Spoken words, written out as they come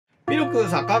MILK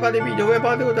サッカーアカデミーのメン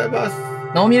バーでございます。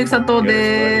ミルク佐藤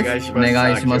です。お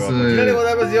願いします。こちらでご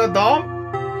ざいますよ。ド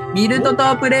ン。ミルト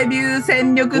トプレビュー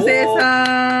戦力精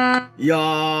査。いや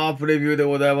ー、プレビューで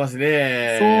ございます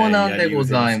ね。そうなんでご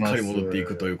ざいます。しっかり戻ってい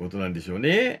くということなんでしょう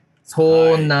ね。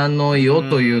そうなのよ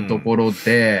というところ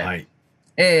で、はい。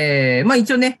まあ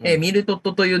一応ね、ミルト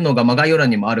トというのが概要欄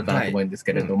にもあるかなと思うんです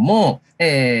けれども、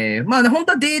まあ本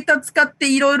当はデータ使っ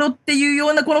ていろいろっていうよ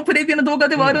うなこのプレビューの動画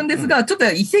ではあるんですが、ちょっと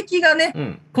移籍がね、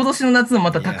今年の夏も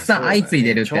またたくさん相次い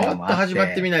でるっていうのもあって。ちょっと始ま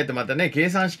ってみないとまたね、計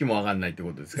算式もわかんないって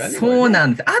ことですからね。そうな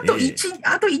んです。あと1、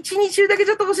2週だけ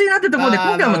ちょっと欲しいなってところで、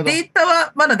今回もデータ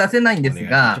はまだ出せないんです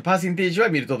が、パーセンテージは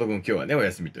ミルトト君今日はね、お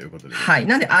休みということで。はい。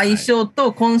なんで相性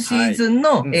と今シーズン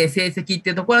の成績っ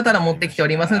ていうところはただ持ってきてお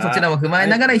りますので、そちらも踏ま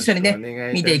えながら一緒に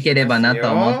ね、見ていければな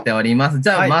と思っております。じ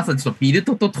ゃあ、まずちょっとミル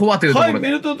トトとはというところで。はい、ミ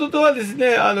ルトトとはです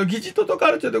ね、疑似トト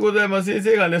カルチャーでございます。先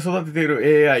生がね、育ててい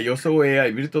る AI、予想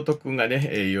AI、ミルトト君が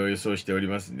ね、予想しており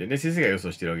ますんでね、先生が予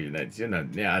想してるわけじゃないですよ。な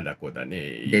んでね、あだこだね。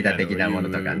データ的なもの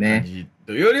とかね。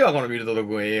というよりは、このミルトト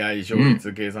君 AI 勝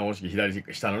率計算方式左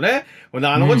下のね、これ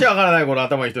こっちわからない、この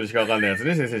頭一人しかわかんないやつ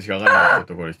ね、先生しかわかんないやつ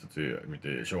ところ一つ見て、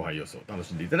勝敗予想楽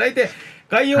しんでいただいて、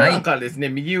概要欄からですね、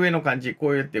右上の漢字、こ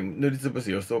うやって塗りつぶす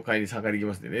予想会に参加でき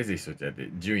ますのでね、ぜひそちらで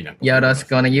順位なんかよろし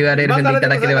くお願い、URL 踏んでいた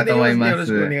だければと思います。よろ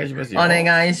しくお願いしますよ。お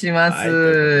願いします。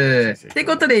という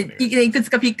ことで、いくつ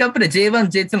かピックアップで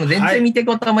J1、J2 も全然見てい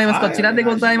こうと思います。こちらで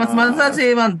ございます。まずは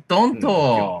J1、ドン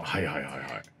と。はいはいはいはい。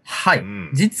はい。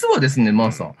実はですね、マ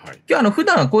ーさん。今日普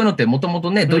段こういうのってもとも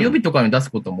とね、土曜日とかに出す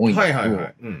ことも多いんですけど、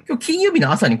今日金曜日の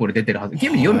朝にこれ出てるはず。金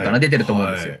曜日の夜かな出てると思う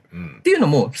んですよ。っていうの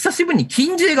も、久しぶりに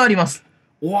金 J があります。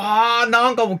わー、な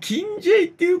んかもう金 J っ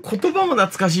ていう言葉も懐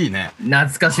かしいね。懐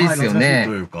かしいですよね。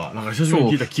というか、なんか久しぶり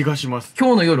に聞いた気がします。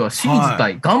今日の夜は清水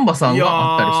対ガンバさんが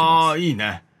あったりします。いい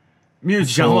ね。ミュー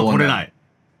ジシャンは来れない。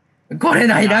来れ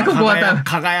ないな、ここは多分。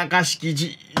輝かしき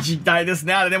時代です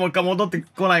ね。あれでもう一回戻って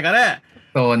こないかね。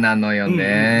そうなのよ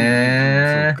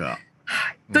ね。そうか。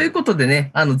ということで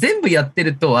ね、全部やって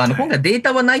ると、今回デー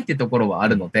タはないっていうところはあ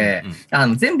るので、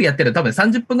全部やってると多分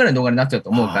30分ぐらいの動画になっちゃうと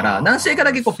思うから、何試合か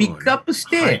だけこうピックアップし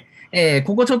て、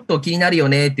ここちょっと気になるよ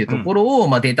ねっていうところを、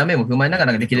まあデータ面も踏まえなが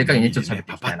らできる限りね、ちょっと喋っ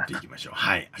ていきたいなと。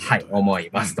はい、思い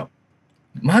ますと。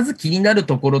まず気になる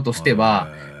ところとしては、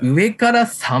上から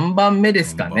3番目で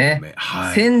すかね。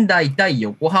仙台対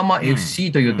横浜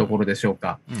FC というところでしょう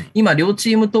か。今、両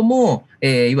チームとも、い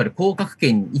わゆる降格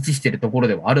圏に位置しているところ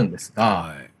ではあるんです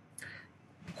が、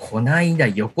こないだ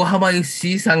横浜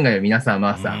FC さんがよ、皆さん、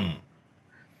まさん、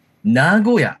名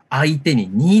古屋相手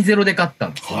に 2-0 で勝った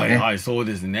んですよね。はいはい、そう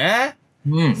ですね。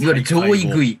いわゆる上位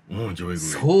食い。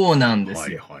そうなんで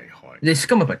すよ。で、し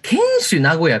かもやっぱ堅守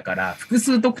名古屋から複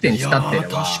数得点したっていう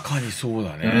のは。確かにそう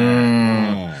だ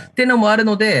ね。ってのもある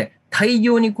ので、大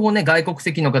量にこうね、外国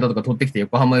籍の方とか取ってきて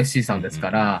横浜 FC さんです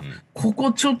から、こ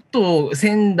こちょっと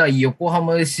仙台横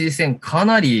浜 FC 戦か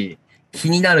なり気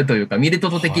になるというか、ミル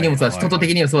トト的にもそうだし、トト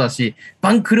的にもそうだし、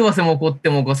番狂わせも起こって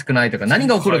もおかしくないとか、何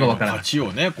が起こるかわからない。勝ち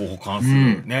をね、こう補完す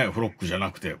るね、フロックじゃな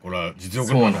くて、これは実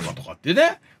力なのかとかって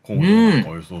ね。今後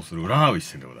の予想する占う一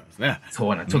戦でございますね。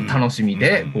そうなん、ちょっと楽しみ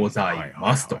でござい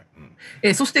ますと。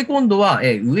そして今度は、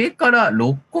上から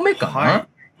6個目か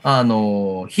な、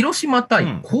広島対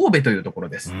神戸というところ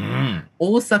です。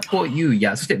大迫勇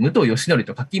也、そして武藤義則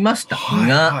と書きました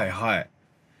が、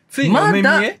ついにま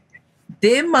だ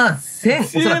出ません。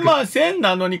出ません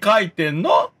なのに書いてん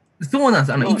の？そうなん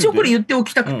です。一応これ言ってお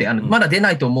きたくて、まだ出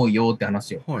ないと思うよって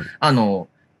話を。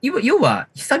要は、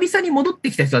久々に戻って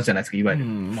きた人たちじゃないですか、いわゆる。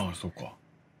まあ、そうか。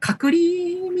隔離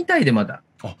みたいでまだ。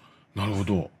あ、なるほ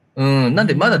ど。なん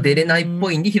でまだ出れないっ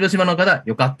ぽいんで、広島の方、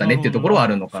よかったねっていうところはあ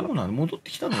るのかな。そうなの、戻って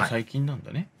きたのは最近なん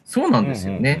だね。そうなんです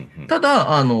よね。た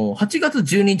だ、8月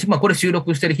12日、まあ、これ収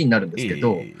録してる日になるんですけ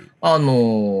ど、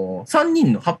3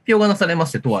人の発表がなされま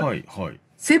して、とは、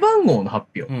背番号の発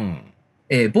表。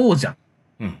ボージャ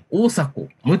ン、大迫、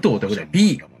武藤ということで、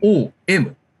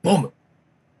BOM、ボム。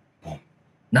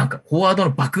なんか、フォワード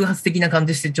の爆発的な感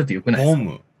じしてちょっと良くないですか？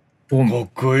ボム。かっ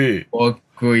こいい。かっ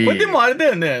こいい。これでもあれだ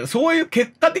よね。そういう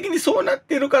結果的にそうなっ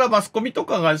てるからマスコミと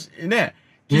かがね、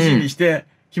記事にして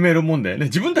決めるもんだよね。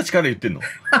自分たちから言ってんの。チ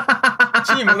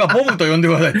ームがボムと呼んで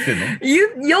くださいって言ってんの？呼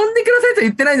んでくださいとは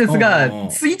言ってないんですが、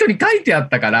ツイートに書いてあっ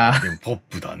たから。でもポッ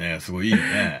プだね。すごいいい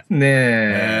ね。ね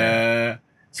え。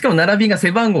しかも並びが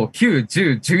背番号9、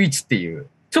10、11っていう。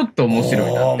ちょっと面白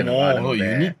いなってのがあるので。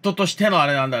ユニットとしてのあ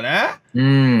れなんだね。一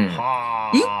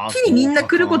気にみんな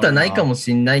来ることはないかも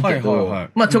しんないけど、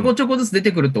まあちょこちょこずつ出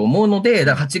てくると思うので、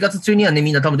だから8月中にはね、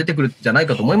みんな多分出てくるんじゃない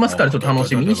かと思いますから、ちょっと楽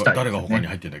しみにしたいですね。誰が他に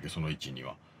入ってんだっけ、その位置に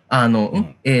は。ボ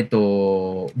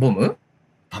ム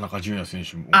田中純也選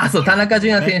手も。そう、田中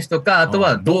純也選手とか、あと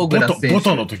はドーグラス選手。ボ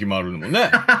トの時もあるのも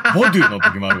ね。ボデュの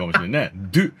時もあるかもしれないね。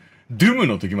ドゥム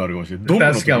の時もあるかもしれない。ドム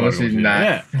の時もあるかもしれない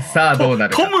ね。さあ、どうな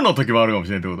るか。トムの時もあるかも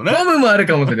しれないってことね。トムもある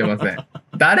かもしれません。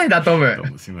誰だ、ト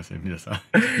ム。すいません、皆さん。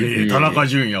いやいや、田中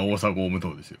純也、大阪大武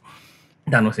藤ですよ。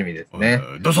楽しみですね。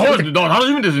楽し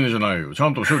みですねじゃないよ。ちゃ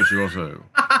んと処理してくださいよ。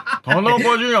田中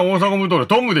純也、大阪無糖で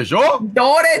トムでしょ。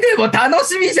どれでも楽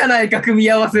しみじゃないか、組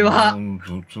み合わせは。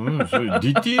そういうデ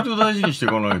ィティール大事にしてい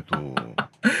かないと。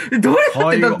ど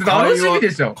れだって楽しみ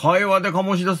でしょ。会話で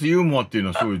醸し出すユーモアっていうの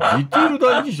はすごいディティール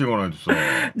大事にしていかないとさ。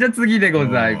じゃあ次でご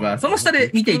ざいます。その下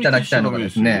で見ていただきたいのがで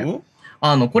すね、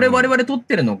これ我々撮っ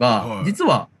てるのが、実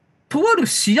は、とある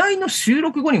試合の収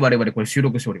録後に我々これ収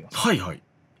録しております。はいはい。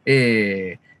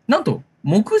なんと、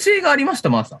目次がありました、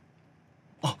マーさん。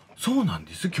そうなん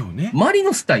です、今日ね。マリ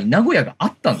ノス対名古屋があ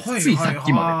ったんです、ついさっ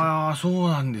きまで。そう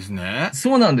なんですね。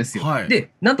そうなんですよ。で、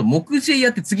なんと目次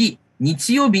やって次、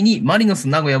日曜日にマリノス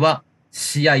名古屋は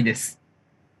試合です。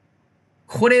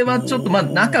これはちょっと、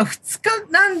中2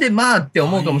日なんでって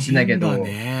思うかもしれないけど、ちょ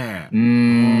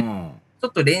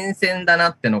っと連戦だな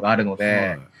ってのがあるの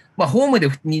で、ホームで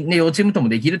ね、両チームとも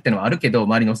できるってのはあるけど、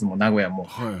マリノスも名古屋も。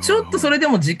ちょっとそれで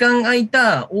も時間空い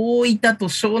た大分と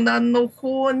湘南の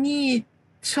方に、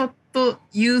ちょっと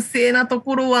優勢なと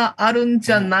ころはあるん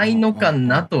じゃないのか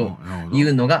なとい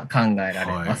うのが考えられ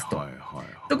ますと。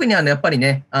特にやっぱり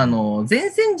ね、前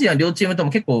線時は両チームと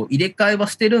も結構入れ替えは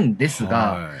してるんです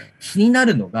が、気にな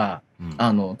るのが、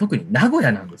特に名古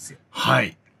屋なんですよ。は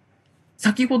い。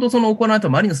先ほど行われた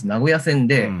マリノス名古屋戦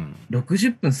で、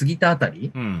60分過ぎたあた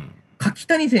り、柿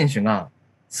谷選手が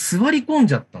座り込ん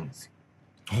じゃったんです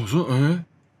よ。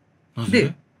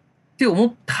で、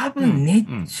多分熱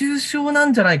中症な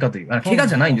んじゃないかという、怪我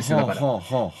じゃないんですよ、だから。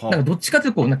なんかどっちかとい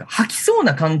うと、吐きそう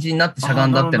な感じになってしゃが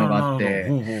んだってのがあっ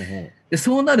て、で、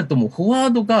そうなるともうフォワ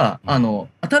ードが、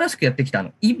新しくやってきた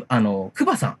ク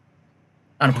バさん。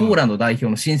ポーランド代表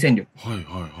の新戦力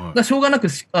がしょうがなく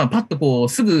パッと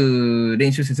すぐ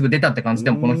練習してすぐ出たって感じ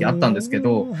でもこの日あったんですけ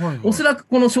ど、おそらく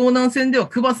この湘南戦では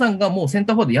クバさんがもうセン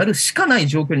ターフォワードやるしかない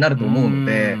状況になると思うの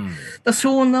で、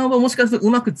湘南はもしかすると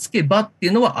うまくつけばってい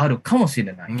うのはあるかもし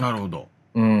れない。なるほど。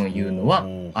いうのは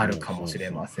あるかもしれ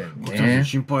ませんね。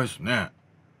心配ですね。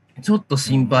ちょっと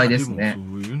心配ですね。そ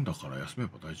ういうんだから休め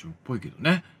ば大丈夫っぽいけど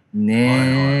ね。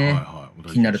ねえ。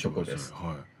気になるところです。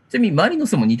ちなみにマリノ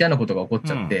スも似たようなことが起こっ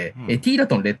ちゃって、ティーラ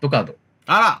トンレッドカード。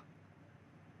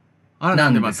な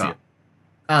んですよ。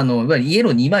いわゆるイエ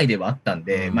ロー2枚ではあったん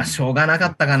で、しょうがなか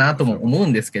ったかなとも思う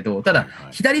んですけど、ただ、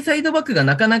左サイドバックが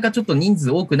なかなかちょっと人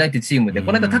数多くないってチームで、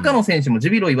この間高野選手もジ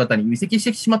ュビロ磐田に移籍し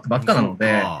てしまったばっかなの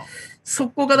で、そ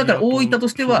こがだから大分と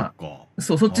しては、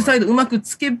そっちサイドうまく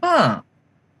つけば、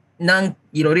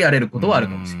いろいろやれることはある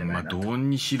かもしれないなと。どう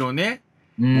にしろね、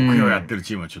目標やってる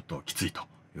チームはちょっときついと。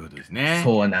いうことですね。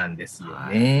そうなんですよ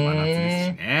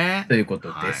ね。ということ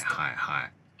です。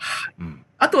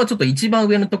あとはちょっと一番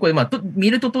上のところで、ミ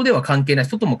ルトトでは関係ない、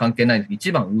外も関係ないんですけど、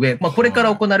一番上、これか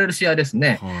ら行われる試合です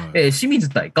ね。清水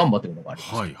対ガンバというのがあり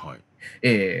ま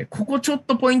す。ここちょっ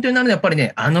とポイントになるのはやっぱり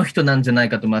ね、あの人なんじゃない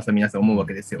かと皆さん思うわ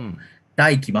けですよ。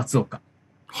大輝松岡。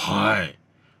はい。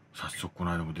早速こ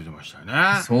の間も出てましたよ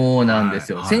ね。そうなんで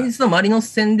すよ。先日のマリノス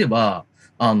戦では、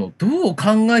どう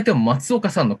考えても松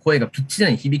岡さんの声がピッチ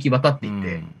内に響き渡ってい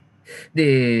て、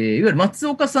で、いわゆる松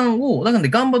岡さんを、なので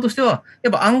ガンバとしては、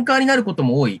やっぱアンカーになること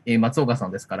も多い、松岡さ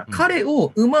んですから、彼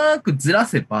をうまくずら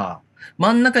せば、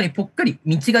真ん中にぽっかり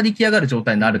道が出来上がる状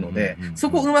態になるので、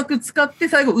そこをうまく使って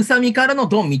最後、宇佐美からの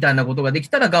ドンみたいなことができ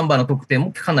たら、ガンバの得点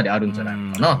もかなりあるんじゃない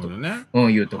のかな、と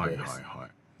いうところです。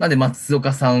なので、松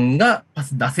岡さんがパ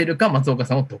ス出せるか、松岡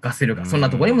さんをどかせるか、そんな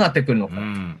ところにもなってくるのか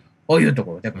な、というと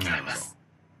ころでございます。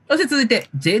そして続いて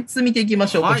J2 見ていきま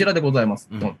しょう。こちらでございます。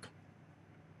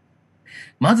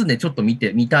まずね、ちょっと見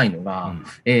たいのが、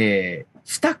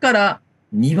下から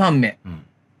2番目。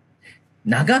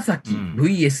長崎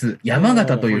VS 山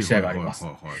形という試合があります。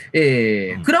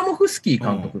クラモフスキー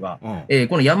監督が、こ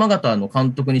の山形の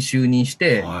監督に就任し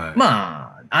て、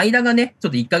間がね、ちょ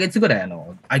っと1ヶ月ぐらい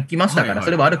空きましたから、そ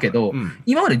れはあるけど、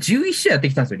今まで11試合やって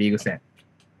きたんですよ、リーグ戦。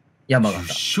山形。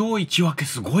10勝1分け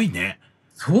すごいね。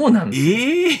そうなんで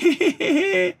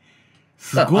す。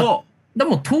すごい。で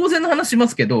も当然の話しま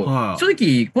すけど、正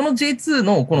直、この J2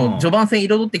 のこの序盤戦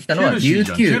彩ってきたのは琉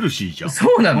球。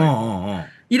そうなのよ。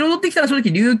彩ってきたのは正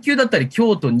直琉球だったり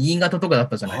京都、新潟とかだっ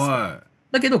たじゃないですか。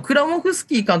だけど、クラモフス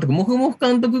キー監督、モフモフ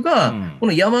監督が、こ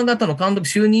の山形の監督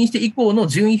就任して以降の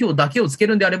順位表だけをつけ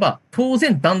るんであれば、当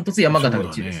然ダントツ山形が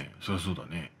1位です。そうだ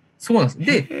ね。そうなんです。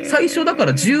で、最初だか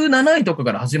ら17位とか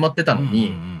から始まってたの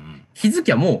に、気づ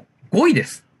きはもう5位で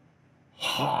す。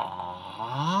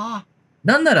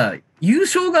なんなら優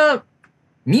勝が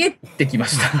見えてきま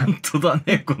した。本当だ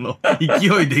ね、この勢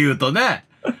いで言うとね。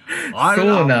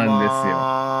そうなんです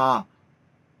よ。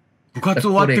部活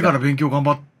終わってから勉強頑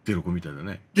張ってる子みたいだ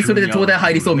ね。で、それで東大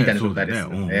入りそうみたいな状態ですよ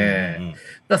ね。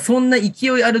そんな勢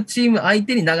いあるチーム相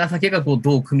手に長崎がこう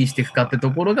どう組みしていくかって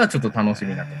ところがちょっと楽し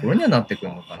みなところにはなってくる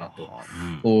のかなと。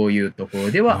こういうとこ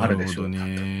ろではあるでしょうかと。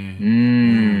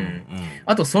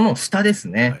あとその下です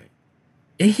ね。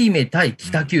愛媛対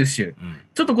北九州。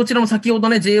ちょっとこちらも先ほど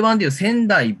ね、J1 でいう仙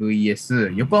台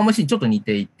VS 横浜市にちょっと似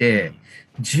ていて、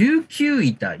19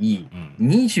位対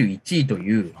21位と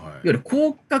いう、いわゆる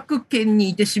降格圏に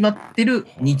いてしまってる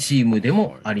2チームで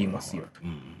もありますよと。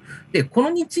で、この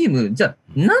2チーム、じゃあ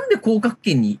なんで降格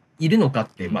圏にいるのかっ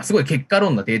て、まあすごい結果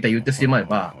論なデータ言ってしまえ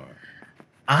ば、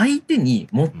相手に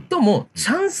最も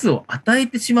チャンスを与え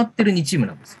てしまってる2チーム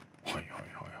なんですよ。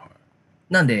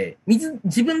なんで、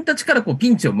自分たちからこうピ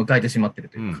ンチを迎えてしまってる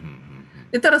というか。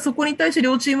で、ただそこに対して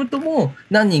両チームとも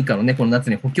何人かのね、この夏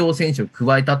に補強選手を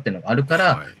加えたっていうのがあるか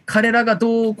ら、彼らが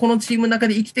どうこのチームの中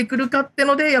で生きてくるかって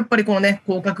ので、やっぱりこのね、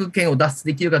降格圏を脱出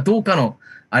できるかどうかの、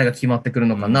あれが決まってくる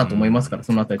のかなと思いますから、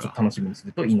そのあたりちょっと楽しみにす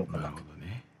るといいのかな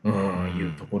とい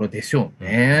うところでしょう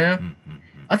ね。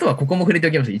あとはここも触れて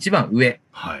おきましょう。一番上。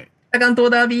北関東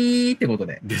ダービーってこと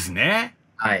で。ですね。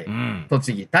はい。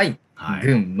栃木対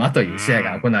群馬という試合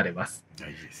が行われます。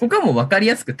ここはもう分かり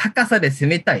やすく高さで攻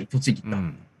めたい栃木と。や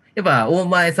っぱ大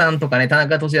前さんとかね、田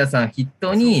中俊也さん筆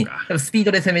頭に、スピー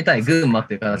ドで攻めたい群馬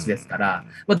という形ですから、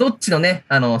どっちのね、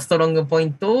ストロングポイ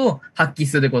ントを発揮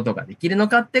することができるの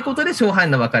かってことで、勝敗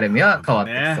の分かれ目は変わっ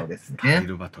てきそうですね。タイ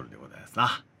ルバトルでございます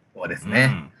な。そうです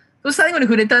ね。そして最後に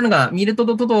触れたいのが、ミルト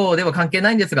トトでは関係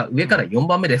ないんですが、上から4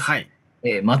番目です。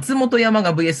松本山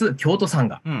雅 VS 京都サン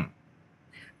ガ。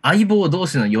相棒同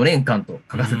士の4年間と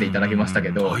書かせていただきました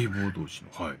けど、相棒同士の、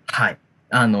はい。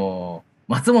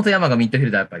松本山雅ミッドフィ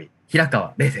ルダーやっぱり平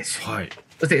川玲選手。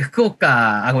そしてご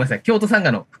めんなさい、京都サン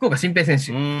ガの福岡新平選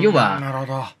手。要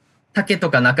は、竹と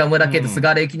か中村圭と菅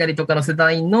原幸成とかの世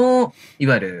代の、い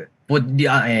わゆる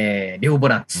両ボ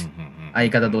ランチ。相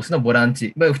方同士のボラン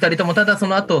チ。2人ともただそ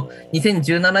の後、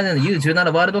2017年の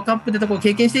U17 ワールドカップでところを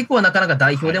経験して以降はなかなか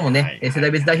代表でもね、世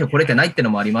代別代表来れてないっていう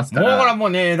のもありますから。もうこれはもう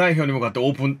ね、代表に向かってオ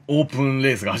ープン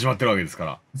レースが始まってるわけですか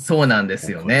ら。そうなんで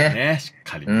すよね。しっ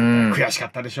かり。悔しか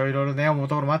ったでしょ、いろいろね、思う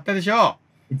ところもあったでしょ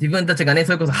う。自分たちがね、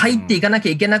それこそ入っていかなき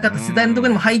ゃいけなかった世代のとこ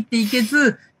ろにも入っていけ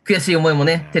ず、悔しい思いも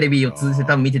ね、テレビを通じて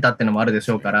多分見てたっていうのもあるでし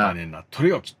ょうから。なっとる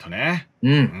よ、きっとね。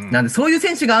なんでそういう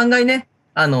選手が案外ね、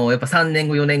やっぱ3年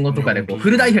後、4年後とかでこうフ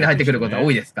ル代表に入ってくることが多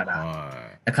いですから、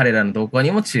彼らの動向に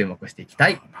も注目していきた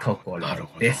いところ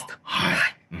ですと。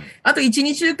あと1、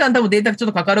2週間多分データちょ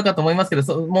っとかかるかと思いますけ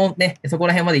ど、もうね、そこ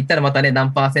ら辺までいったらまたね、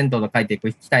何%と書いてい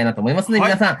きたいなと思いますので、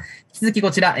皆さん、引き続き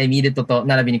こちら、ミルトと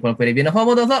並びにこのプレビューの方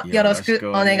もどうぞよろしく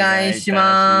お願いし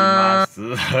ます。とい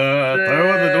うこと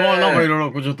で、なんかいろ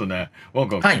いろちょっとね、ワ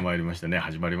クワクしてまいりましたね。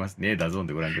始まりますね。DAZN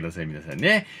でご覧ください、皆さん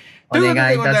ね。お願い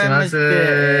いたします。以上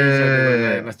でご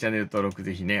ざいます。チャンネル登録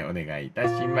ぜひね、お願いいた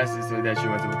します。それでは週末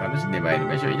も楽しんでまいり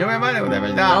ましょう。井上マーでございま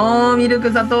した。ミル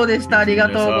ク佐藤でした。ありが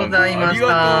とうございました。ありがとうご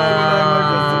ざいま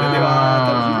した。それでは、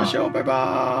楽しみましょう。バイ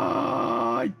バーイ。